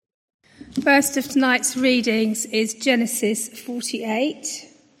First of tonight's readings is Genesis 48,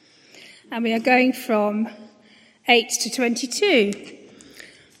 and we are going from 8 to 22.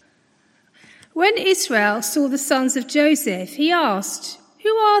 When Israel saw the sons of Joseph, he asked,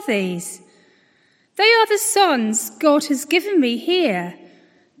 "Who are these?" "They are the sons God has given me here,"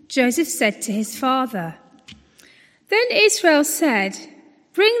 Joseph said to his father. Then Israel said,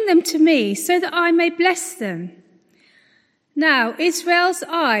 "Bring them to me so that I may bless them." Now Israel's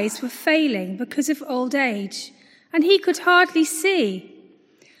eyes were failing because of old age, and he could hardly see.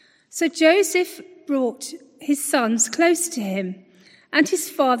 So Joseph brought his sons close to him, and his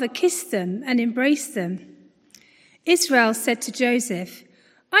father kissed them and embraced them. Israel said to Joseph,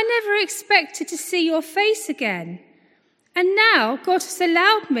 "I never expected to see your face again, and now God has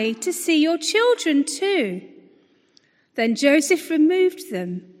allowed me to see your children too." Then Joseph removed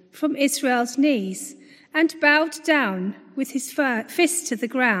them from Israel's knees and bowed down with his fist to the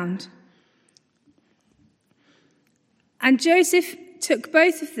ground. And Joseph took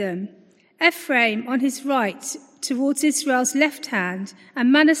both of them, Ephraim on his right towards Israel's left hand,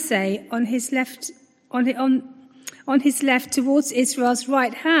 and Manasseh on his left towards Israel's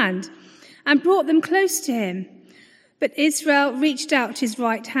right hand, and brought them close to him. But Israel reached out his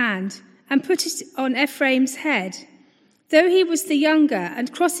right hand and put it on Ephraim's head. Though he was the younger,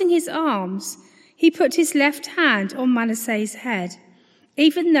 and crossing his arms, he put his left hand on Manasseh's head,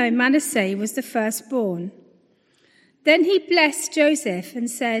 even though Manasseh was the firstborn. Then he blessed Joseph and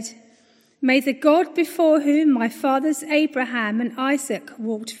said, "May the God before whom my fathers Abraham and Isaac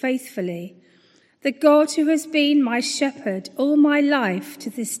walked faithfully, the God who has been my shepherd all my life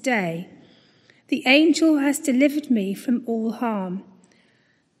to this day, the angel who has delivered me from all harm,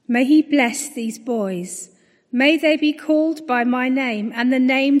 may he bless these boys. May they be called by my name and the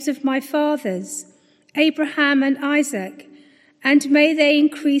names of my fathers, Abraham and Isaac, and may they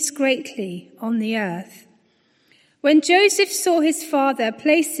increase greatly on the earth." When Joseph saw his father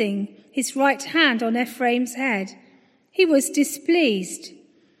placing his right hand on Ephraim's head, he was displeased.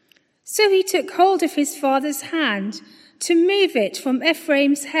 So he took hold of his father's hand to move it from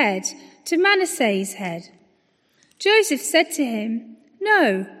Ephraim's head to Manasseh's head. Joseph said to him,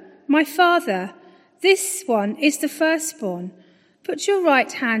 "No, my father, this one is the firstborn. Put your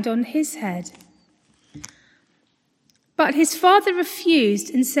right hand on his head." But his father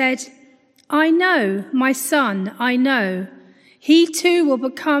refused and said, "I know, my son, I know. He too will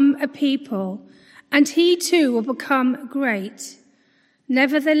become a people, and he too will become great.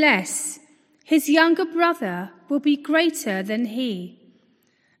 Nevertheless, his younger brother will be greater than he,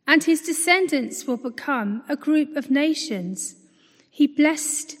 and his descendants will become a group of nations." He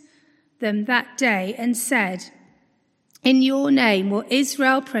blessed them that day and said, "In your name will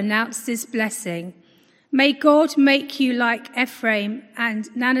Israel pronounce this blessing. May God make you like Ephraim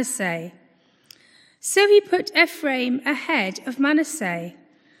and Manasseh." So he put Ephraim ahead of Manasseh.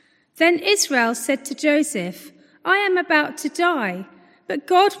 Then Israel said to Joseph, "I am about to die, but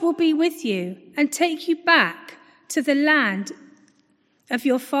God will be with you and take you back to the land of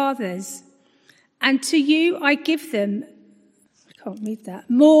your fathers. And to you I give them,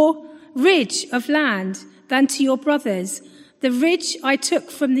 more ridge of land than to your brothers, the ridge I took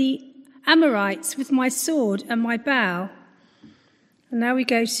from the Amorites with my sword and my bow." And now we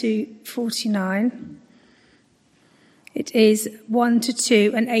go to 49. It is 1 to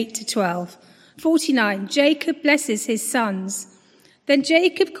 2 and 8 to 12. 49, Jacob blesses his sons. Then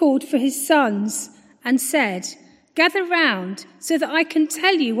Jacob called for his sons and said, "Gather round so that I can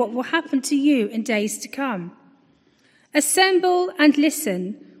tell you what will happen to you in days to come. Assemble and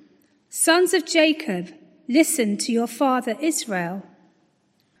listen. Sons of Jacob, listen to your father Israel."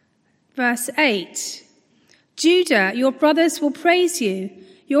 Verse 8, Judah, your brothers will praise you.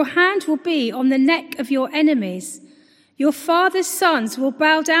 Your hand will be on the neck of your enemies. Your father's sons will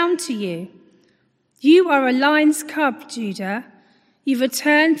bow down to you. You are a lion's cub, Judah. You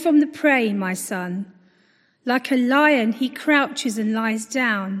returned from the prey, my son. Like a lion, he crouches and lies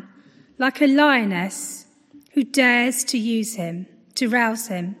down. Like a lioness who dares to use him, to rouse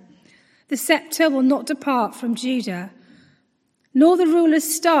him. The scepter will not depart from Judah, nor the ruler's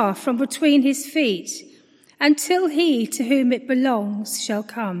staff from between his feet, until he to whom it belongs shall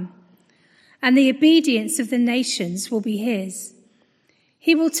come, and the obedience of the nations will be his.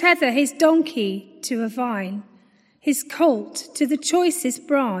 He will tether his donkey to a vine, his colt to the choicest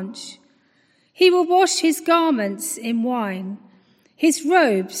branch. He will wash his garments in wine, his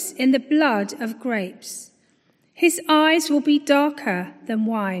robes in the blood of grapes. His eyes will be darker than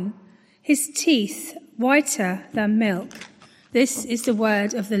wine, his teeth whiter than milk. This is the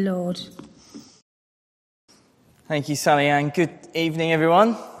word of the Lord. Thank you, Sally Ann. Good evening,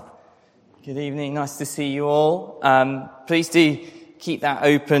 everyone. Good evening. Nice to see you all. Please do keep that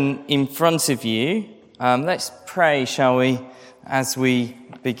open in front of you. Let's pray, shall we, as we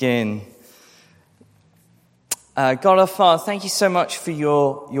begin. God our Father, thank you so much for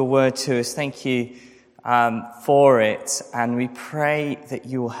your word to us. Thank you for it. And we pray that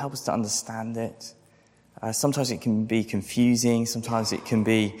you will help us to understand it. Sometimes it can be confusing. Sometimes it can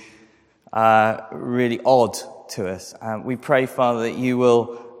be really odd to us. We pray, Father, that you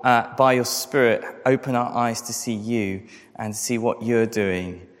will, by your Spirit, open our eyes to see you and see what you're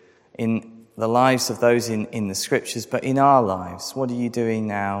doing in the lives of those in the Scriptures, but in our lives. What are you doing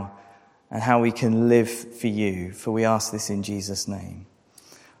now, and how we can live for you? For we ask this in Jesus' name.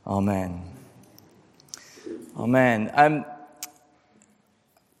 Amen. Amen.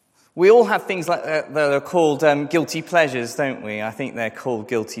 We all have things like that are called guilty pleasures, don't we? I think they're called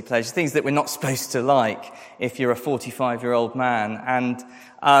guilty pleasures, things that we're not supposed to like if you're a 45-year-old man. And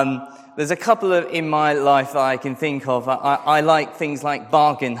there's a couple of in my life that I can think of. I like things like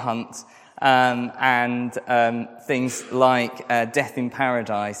Bargain Hunt and things like Death in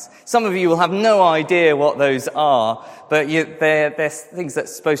Paradise. Some of you will have no idea what those are, but they're things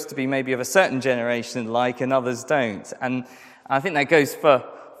that's supposed to be maybe of a certain generation like, and others don't. And I think that goes for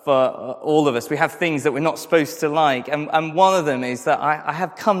all of us. We have things that we're not supposed to like. And one of them is that I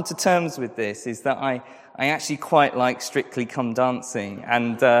have come to terms with this, is that I actually quite like Strictly Come Dancing.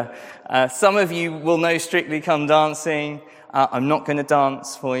 And some of you will know Strictly Come Dancing. I'm not going to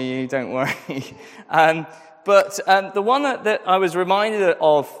dance for you, don't worry. But the one that I was reminded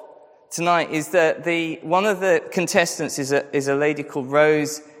of tonight is that one of the contestants is a lady called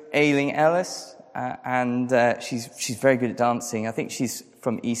Rose Ayling-Ellis. And she's very good at dancing. I think she's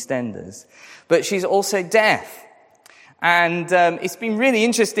from EastEnders. But she's also deaf. And it's been really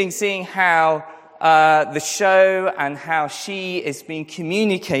interesting seeing how the show and how she has been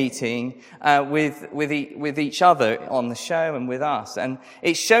communicating with each other on the show and with us. And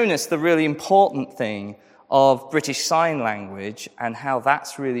it's shown us the really important thing of British Sign Language and how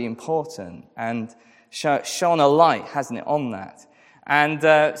that's really important. And shone a light, hasn't it, on that.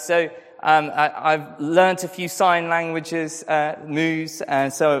 And so I've learnt a few sign languages, moves,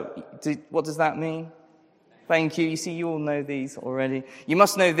 and so what does that mean? Thank you. You see, you all know these already. You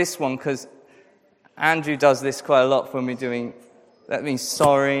must know this one, because Andrew does this quite a lot when we're doing, that means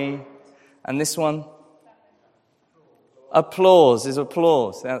sorry. And this one? Applause is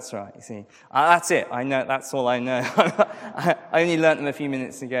applause. That's right, you see. That's it. I know, that's all I know. I only learnt them a few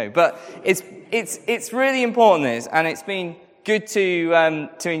minutes ago. But it's really important, and it's been good to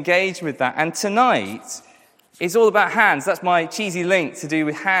engage with that. And tonight is all about hands. That's my cheesy link to do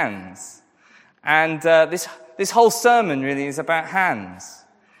with hands. And this whole sermon really is about hands.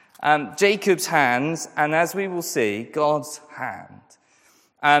 Jacob's hands, and as we will see, God's hand.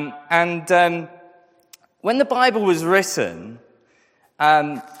 When the Bible was written,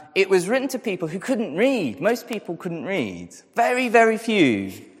 it was written to people who couldn't read. Most people couldn't read. Very, very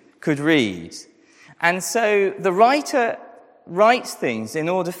few could read. And so the writer writes things in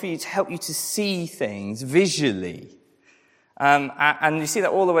order for you to help you to see things visually. And you see that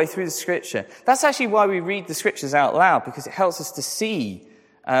all the way through the Scripture. That's actually why we read the Scriptures out loud, because it helps us to see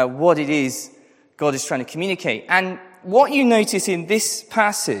what it is God is trying to communicate. And what you notice in this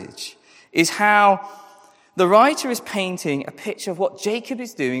passage is how the writer is painting a picture of what Jacob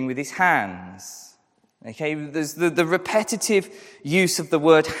is doing with his hands. Okay, there's the repetitive use of the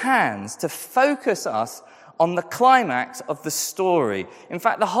word hands to focus us on the climax of the story. In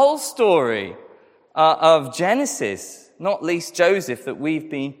fact, the whole story of Genesis, not least Joseph, that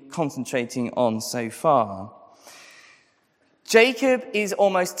we've been concentrating on so far. Jacob is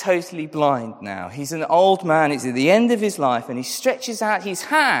almost totally blind now. He's an old man. It's at the end of his life, and he stretches out his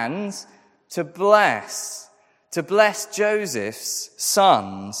hands to bless Joseph's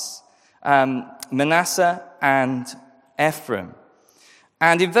sons, Manasseh and Ephraim.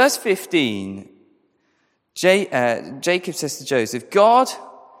 And in verse 15, Jacob says to Joseph, God,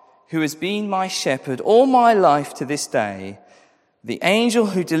 who has been my shepherd all my life to this day, the angel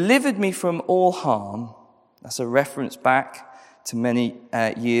who delivered me from all harm, that's a reference back to many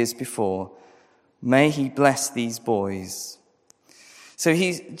years before, may he bless these boys. So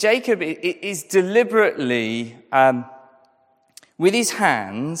Jacob is deliberately, with his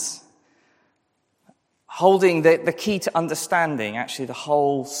hands, holding the key to understanding actually the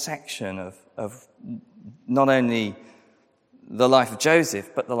whole section of not only the life of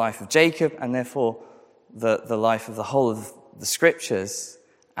Joseph, but the life of Jacob, and therefore the life of the whole of the Scriptures.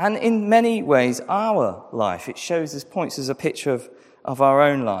 And in many ways, our life. It shows us, points as a picture of our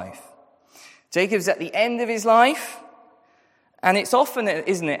own life. Jacob's at the end of his life, And it's often,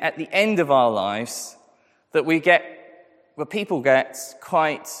 isn't it, at the end of our lives that where people get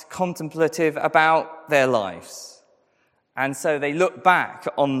quite contemplative about their lives. And so they look back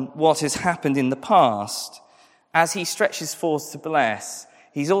on what has happened in the past. As he stretches forth to bless,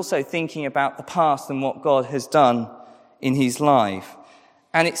 he's also thinking about the past and what God has done in his life.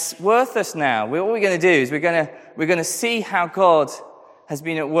 And it's worth us now. What we're going to do is we're going to see how God has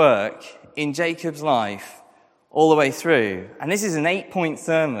been at work in Jacob's life all the way through. And this is an 8-point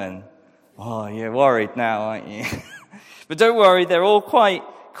sermon. Oh, you're worried now, aren't you? But don't worry, they're all quite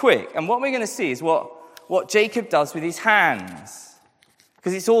quick. And what we're going to see is what Jacob does with his hands.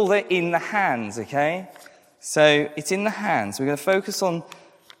 Because it's all in the hands, okay? So it's in the hands. We're going to focus on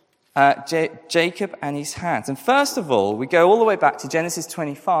Jacob and his hands. And first of all, we go all the way back to Genesis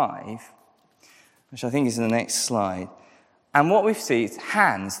 25, which I think is in the next slide. And what we see is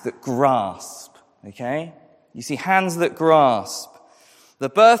hands that grasp, okay? You see hands that grasp. The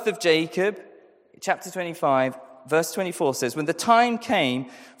birth of Jacob, chapter 25, verse 24 says, when the time came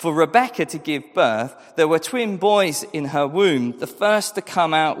for Rebekah to give birth, there were twin boys in her womb. The first to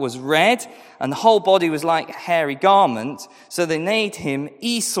come out was red, and the whole body was like a hairy garment, so they named him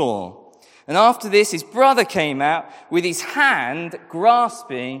Esau. And after this, his brother came out with his hand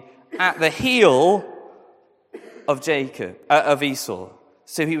grasping at the heel of Esau.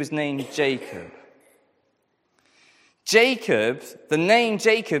 So he was named Jacob. Jacob, the name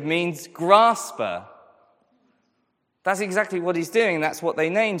Jacob means grasper. That's exactly what he's doing. That's what they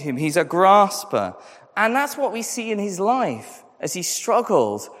named him. He's a grasper. And that's what we see in his life as he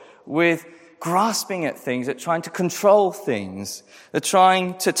struggled with grasping at things, at trying to control things, at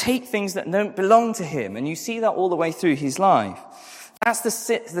trying to take things that don't belong to him. And you see that all the way through his life. That's the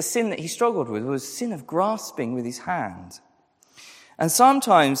sin that he struggled with, was sin of grasping with his hand. And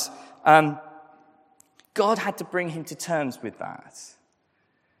sometimes God had to bring him to terms with that.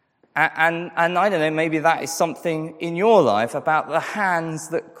 And I don't know, maybe that is something in your life about the hands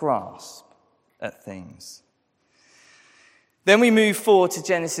that grasp at things. Then we move forward to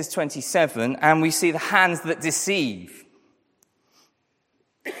Genesis 27, and we see the hands that deceive.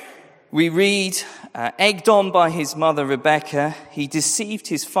 We read, egged on by his mother Rebekah, he deceived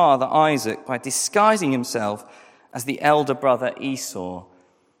his father Isaac by disguising himself as the elder brother Esau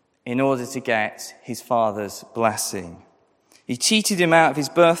in order to get his father's blessing. He cheated him out of his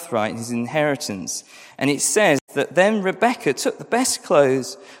birthright and his inheritance. And it says that then Rebekah took the best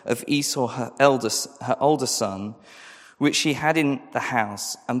clothes of Esau, her older son, which she had in the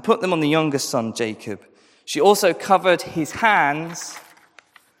house, and put them on the younger son, Jacob. She also covered his hands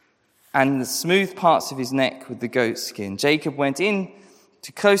and the smooth parts of his neck with the goat skin. Jacob went in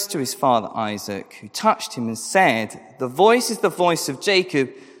to close to his father Isaac, who touched him and said, the voice is the voice of Jacob,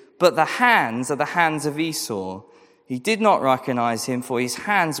 but the hands are the hands of Esau. He did not recognize him, for his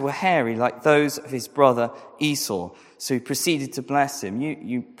hands were hairy like those of his brother Esau. So he proceeded to bless him.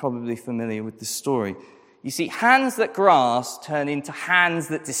 You're probably familiar with the story. You see, hands that grasp turn into hands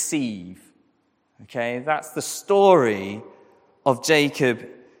that deceive. Okay, that's the story of Jacob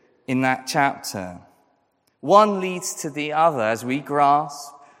in that chapter. One leads to the other. As we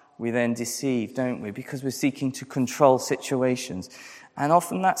grasp, we then deceive, don't we? Because we're seeking to control situations. And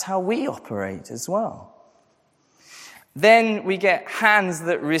often that's how we operate as well. Then we get hands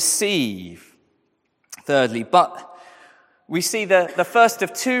that receive, thirdly. But we see the first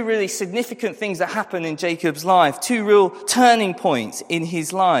of two really significant things that happen in Jacob's life, two real turning points in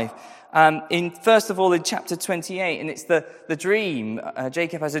his life. First of all, in chapter 28, and it's the dream.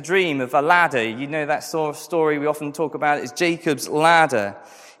 Jacob has a dream of a ladder. You know that sort of story we often talk about. It's Jacob's ladder.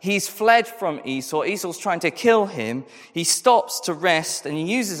 He's fled from Esau. Esau's trying to kill him. He stops to rest, and he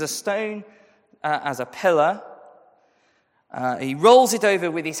uses a stone as a pillar. He rolls it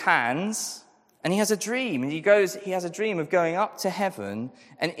over with his hands, and he has a dream. And he has a dream of going up to heaven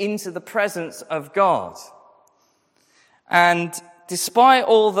and into the presence of God. And despite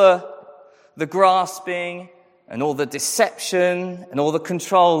all the grasping and all the deception and all the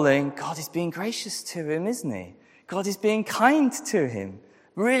controlling, God is being gracious to him, isn't he? God is being kind to him.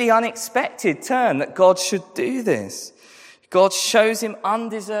 Really unexpected turn that God should do this. God shows him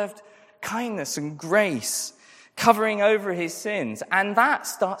undeserved kindness and grace, covering over his sins. And that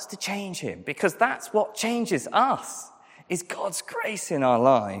starts to change him, because that's what changes us, is God's grace in our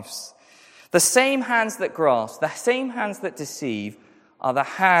lives. The same hands that grasp, the same hands that deceive, are the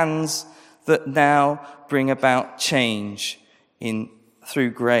hands that now bring about change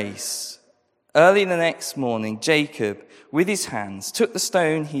through grace. Early the next morning, Jacob, with his hands, took the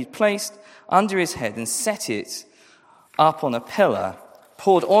stone he placed under his head and set it up on a pillar,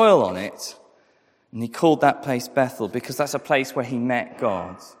 poured oil on it, And he called that place Bethel because that's a place where he met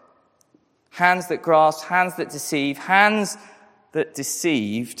God. Hands that grasp, hands that deceive, hands that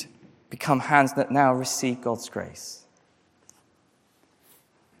deceived become hands that now receive God's grace.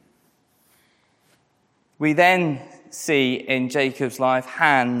 We then see in Jacob's life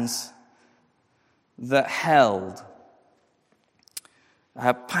hands that held.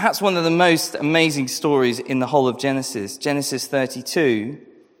 Perhaps one of the most amazing stories in the whole of Genesis, Genesis 32,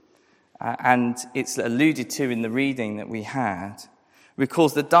 and it's alluded to in the reading that we had,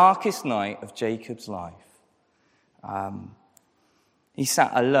 recalls the darkest night of Jacob's life. He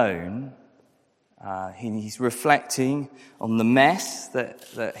sat alone. He's reflecting on the mess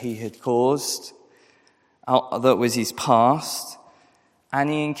that he had caused, that was his past, and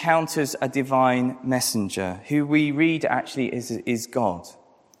he encounters a divine messenger who we read actually is God.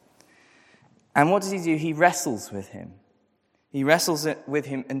 And what does he do? He wrestles with him. He wrestles with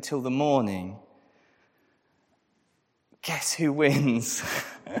him until the morning. Guess who wins?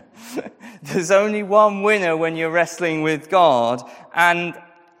 There's only one winner when you're wrestling with God, and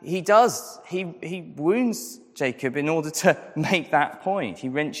he does. He wounds Jacob in order to make that point. He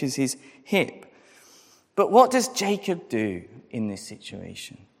wrenches his hip. But what does Jacob do in this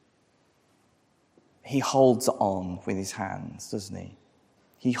situation? He holds on with his hands, doesn't he?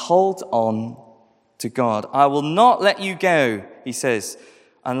 He holds on to God. I will not let you go, he says,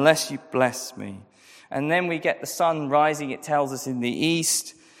 unless you bless me. And then we get the sun rising, it tells us, in the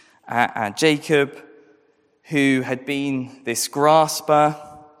east. Jacob, who had been this grasper,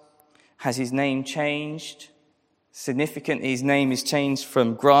 has his name changed. Significantly, his name is changed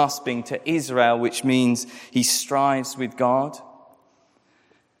from grasping to Israel, which means he strives with God.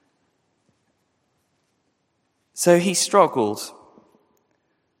 So he struggled,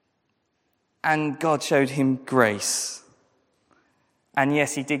 and God showed him grace. And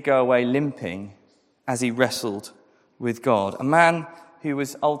yes, he did go away limping as he wrestled with God. A man who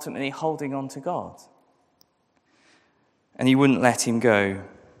was ultimately holding on to God. And he wouldn't let him go.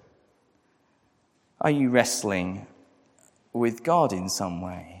 Are you wrestling with God in some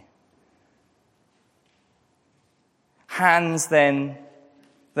way? Hands then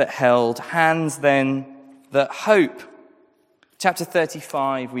that held, hands then that hope. Chapter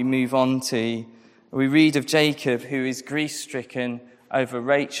 35 we move on to. We read of Jacob, who is grief-stricken over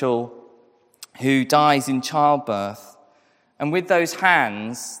Rachel, who dies in childbirth. And with those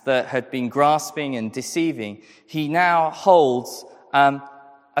hands that had been grasping and deceiving, he now holds a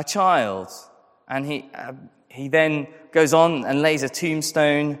child. And he then goes on and lays a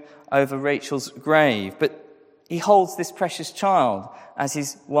tombstone over Rachel's grave. But he holds this precious child as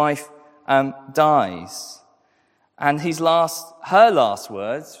his wife dies. And her last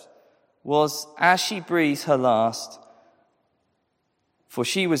words was, as she breathes her last, for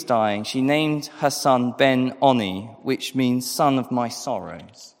she was dying, she named her son Ben-Oni, which means son of my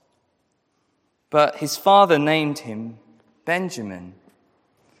sorrows. But his father named him Benjamin.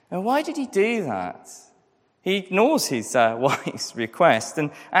 And why did he do that? He ignores his wife's request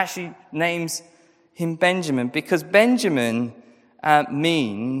and actually names him Benjamin, because Benjamin actually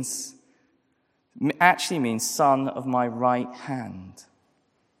means son of my right hand.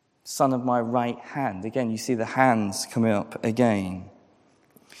 Son of my right hand. Again, you see the hands coming up again.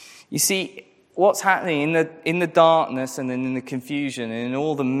 You see, what's happening in the darkness and in the confusion and in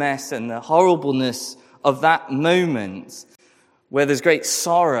all the mess and the horribleness of that moment, where there's great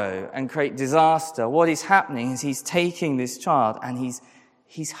sorrow and great disaster, what is happening is he's taking this child and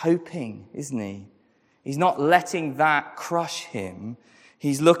he's hoping, isn't he? He's not letting that crush him.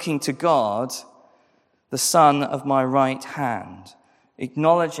 He's looking to God, the son of my right hand,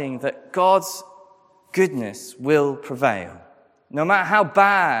 acknowledging that God's goodness will prevail. No matter how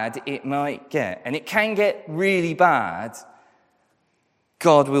bad it might get, and it can get really bad,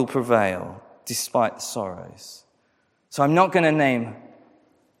 God will prevail despite the sorrows. So I'm not going to name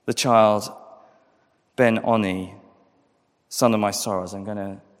the child Ben-Oni, son of my sorrows. I'm going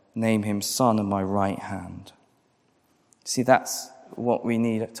to name him son of my right hand. See, that's what we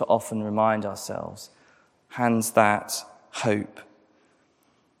need to often remind ourselves. Hands that hope.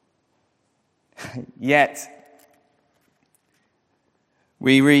 Yet,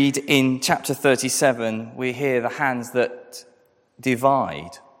 we read in chapter 37, we hear the hands that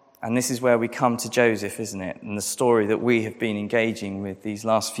divide. And this is where we come to Joseph, isn't it? And the story that we have been engaging with these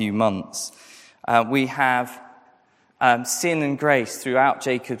last few months. We have sin and grace throughout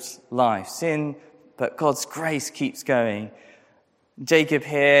Jacob's life. Sin, but God's grace keeps going. Jacob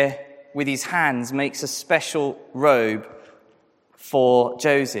here, with his hands, makes a special robe for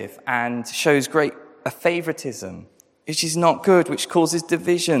Joseph and shows great favoritism, which is not good, which causes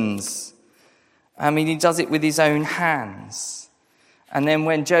divisions. He does it with his own hands. And then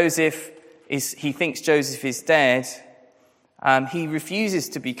when he thinks Joseph is dead, he refuses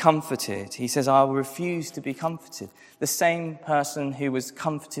to be comforted. He says, I will refuse to be comforted. The same person who was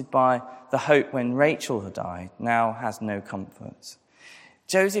comforted by the hope when Rachel had died now has no comfort.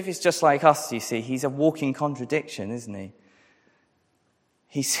 Joseph is just like us, you see. He's a walking contradiction, isn't he?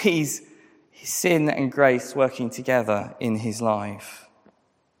 He sees sin and grace working together in his life.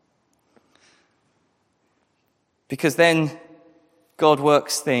 Because then God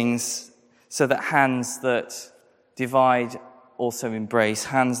works things so that hands that divide also embrace,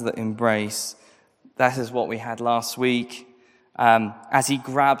 hands that embrace. That is what we had last week as he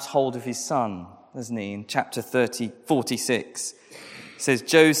grabs hold of his son, doesn't he? In chapter 46, it says,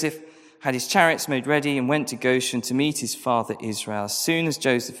 Joseph had his chariots made ready and went to Goshen to meet his father Israel. As soon as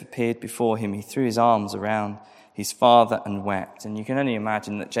Joseph appeared before him, he threw his arms around his father and wept. And you can only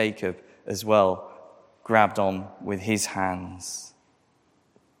imagine that Jacob as well grabbed on with his hands.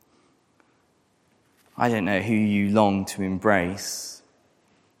 I don't know who you long to embrace.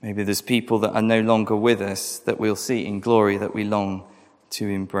 Maybe there's people that are no longer with us that we'll see in glory that we long to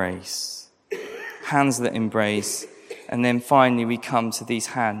embrace. Hands that embrace. And then finally we come to these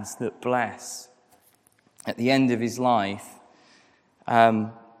hands that bless. At the end of his life,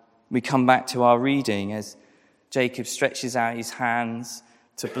 we come back to our reading as Jacob stretches out his hands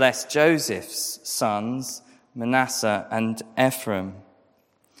to bless Joseph's sons, Manasseh and Ephraim.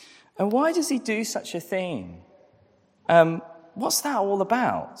 And why does he do such a thing? What's that all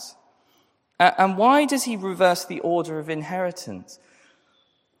about? And why does he reverse the order of inheritance?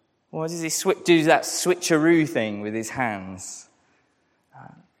 Why does he do that switcheroo thing with his hands?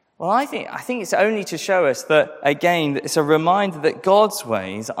 Well, I think it's only to show us that, again, it's a reminder that God's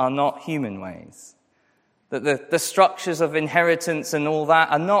ways are not human ways. That the structures of inheritance and all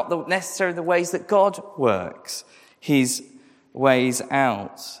that are not necessarily the ways that God works his ways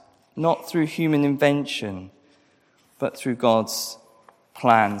out. Not through human invention, but through God's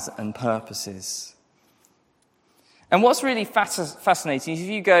plans and purposes. And what's really fascinating is if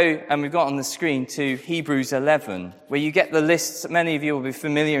you go, and we've got on the screen, to Hebrews 11, where you get the lists, many of you will be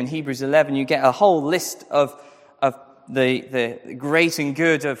familiar in Hebrews 11, you get a whole list of the great and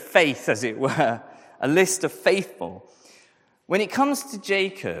good of faith, as it were, a list of faithful. When it comes to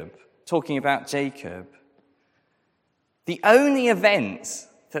Jacob, talking about Jacob, the only event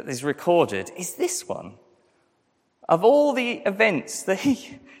that is recorded is this one. Of all the events that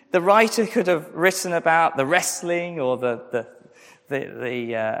the writer could have written about, the wrestling or the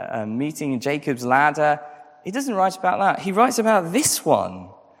meeting in Jacob's ladder, he doesn't write about that. He writes about this one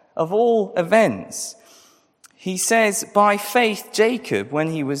of all events. He says, by faith Jacob,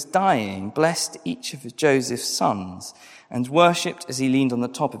 when he was dying, blessed each of Joseph's sons and worshipped as he leaned on the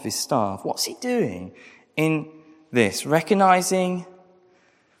top of his staff. What's he doing in this? Recognizing,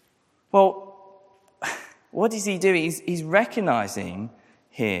 well, what is he doing? He's recognizing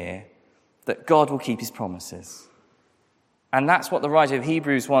here that God will keep his promises. And that's what the writer of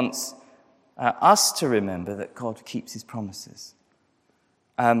Hebrews wants us to remember, that God keeps his promises.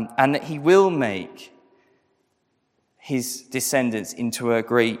 And that he will make his descendants into a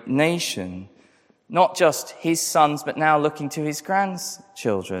great nation. Not just his sons, but now looking to his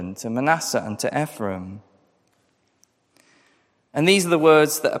grandchildren, to Manasseh and to Ephraim. And these are the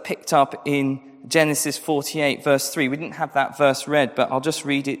words that are picked up in Genesis 48, verse 3. We didn't have that verse read, but I'll just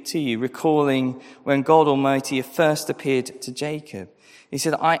read it to you, recalling when God Almighty first appeared to Jacob. He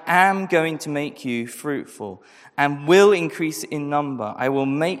said, I am going to make you fruitful and will increase in number. I will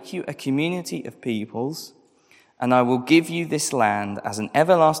make you a community of peoples, and I will give you this land as an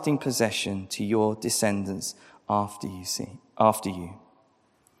everlasting possession to your descendants after you.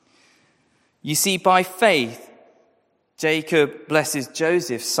 You see, by faith, Jacob blesses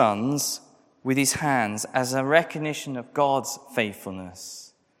Joseph's sons with his hands as a recognition of God's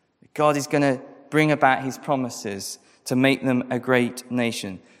faithfulness. God is going to bring about his promises to make them a great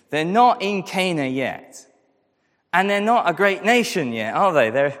nation. They're not in Canaan yet. And they're not a great nation yet, are they?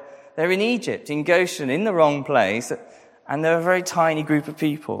 They're in Egypt, in Goshen, in the wrong place. And they're a very tiny group of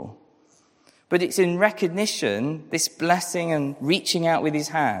people. But it's in recognition, this blessing and reaching out with his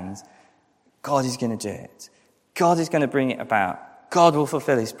hands, God is going to do it. God is going to bring it about. God will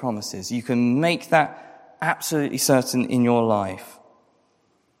fulfill his promises. You can make that absolutely certain in your life.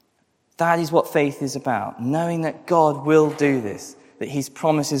 That is what faith is about, knowing that God will do this, that his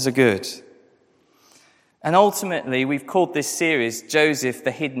promises are good. And ultimately, we've called this series Joseph,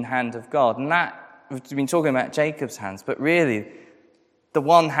 the hidden hand of God. And that, we've been talking about Jacob's hands, but really, the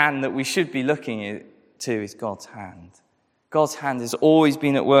one hand that we should be looking to is God's hand. God's hand has always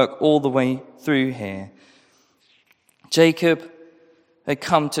been at work all the way through here. Jacob had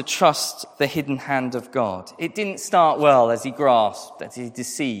come to trust the hidden hand of God. It didn't start well as he grasped, as he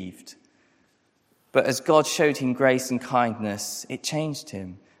deceived. But as God showed him grace and kindness, it changed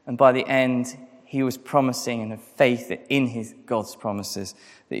him. And by the end, he was promising and had faith in God's promises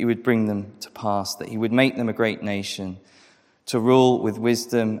that he would bring them to pass, that he would make them a great nation, to rule with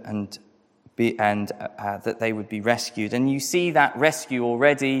wisdom and that they would be rescued. And you see that rescue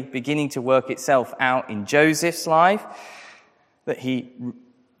already beginning to work itself out in Joseph's life, that he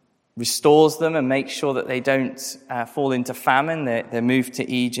restores them and makes sure that they don't fall into famine. They're moved to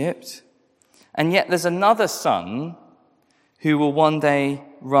Egypt. And yet there's another son who will one day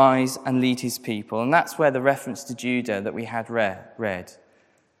rise and lead his people. And that's where the reference to Judah that we had read.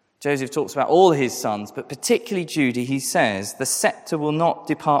 Joseph talks about all his sons, but particularly Judah. He says, the scepter will not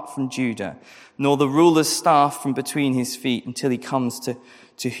depart from Judah, nor the ruler's staff from between his feet until he comes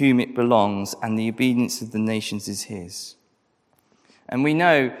to whom it belongs, and the obedience of the nations is his. And we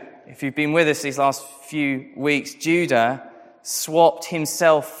know, if you've been with us these last few weeks, Judah swapped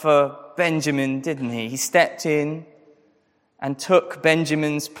himself for Benjamin, didn't he? He stepped in and took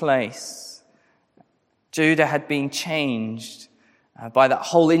Benjamin's place. Judah had been changed by that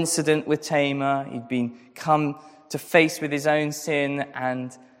whole incident with Tamar. He'd been come to face with his own sin,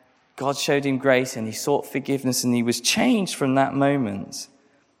 and God showed him grace, and he sought forgiveness, and he was changed from that moment.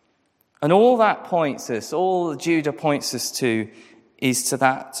 And all that points us, all Judah points us to, is to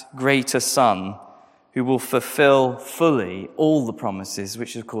that greater son who will fulfill fully all the promises,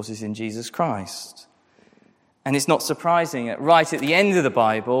 which of course is in Jesus Christ. And it's not surprising that right at the end of the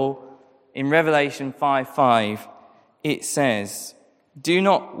Bible, in Revelation 5:5, it says, do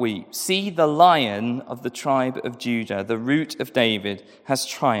not weep. See, the Lion of the tribe of Judah, the Root of David, has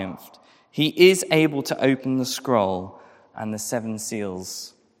triumphed. He is able to open the scroll and the 7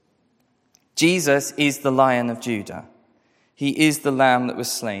 seals. Jesus is the Lion of Judah. He is the Lamb that was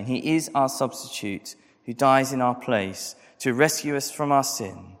slain. He is our substitute who dies in our place to rescue us from our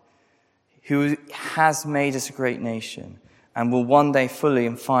sin, who has made us a great nation and will one day fully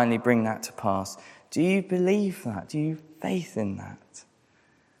and finally bring that to pass. Do you believe that? Do you have faith in that?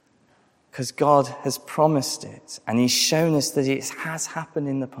 Because God has promised it, and he's shown us that it has happened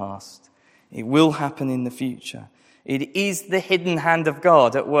in the past. It will happen in the future. It is the hidden hand of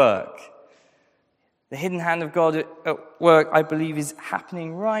God at work. The hidden hand of God at work, I believe, is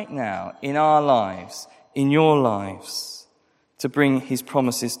happening right now in our lives, in your lives, to bring his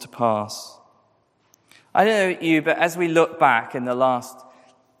promises to pass. I don't know about you, but as we look back in the last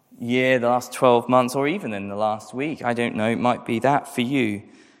year, the last 12 months, or even in the last week, I don't know, it might be that for you.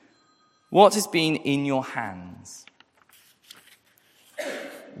 What has been in your hands?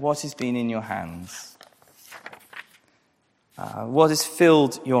 What has been in your hands? What has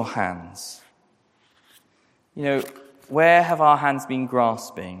filled your hands? You know, where have our hands been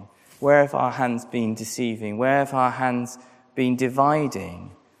grasping? Where have our hands been deceiving? Where have our hands been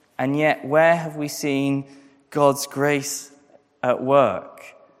dividing? And yet, where have we seen God's grace at work,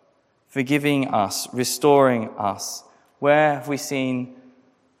 forgiving us, restoring us? Where have we seen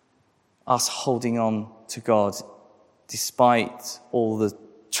us holding on to God despite all the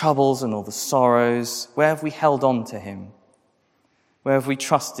troubles and all the sorrows? Where have we held on to him? Where have we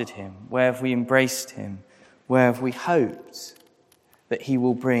trusted him? Where have we embraced him? Where have we hoped that he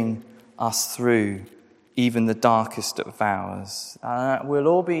will bring us through even the darkest of hours? We'll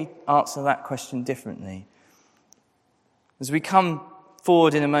all be answering that question differently. As we come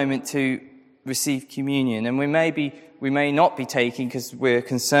forward in a moment to receive communion, and we may not be taking because we're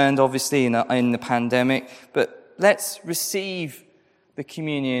concerned, obviously, in the pandemic, but let's receive the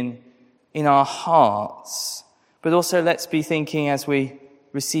communion in our hearts, but also let's be thinking as we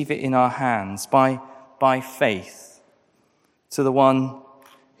receive it in our hands by faith to the one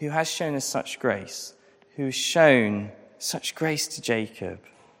who has shown us such grace, who has shown such grace to Jacob.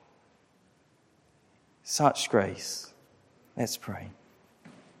 Such grace. Let's pray.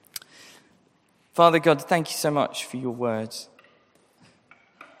 Father God, thank you so much for your words.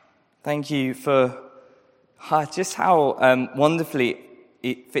 Thank you for just how wonderfully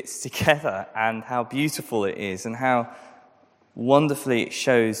it fits together and how beautiful it is and how wonderfully it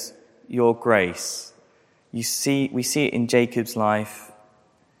shows your grace. We see it in Jacob's life,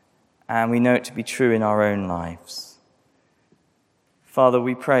 and we know it to be true in our own lives. Father,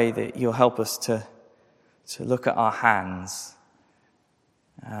 we pray that you'll help us to look at our hands,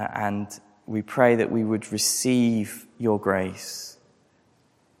 and we pray that we would receive your grace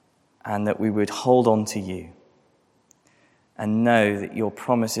and that we would hold on to you and know that your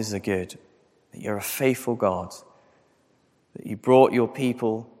promises are good, that you're a faithful God, that you brought your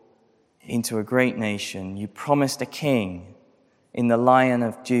people into a great nation. You promised a king in the Lion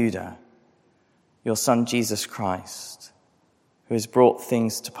of Judah, your Son Jesus Christ, who has brought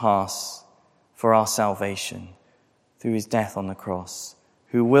things to pass for our salvation through his death on the cross,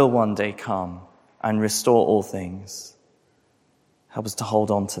 who will one day come and restore all things. Help us to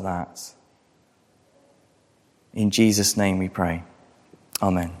hold on to that. In Jesus' name we pray.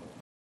 Amen.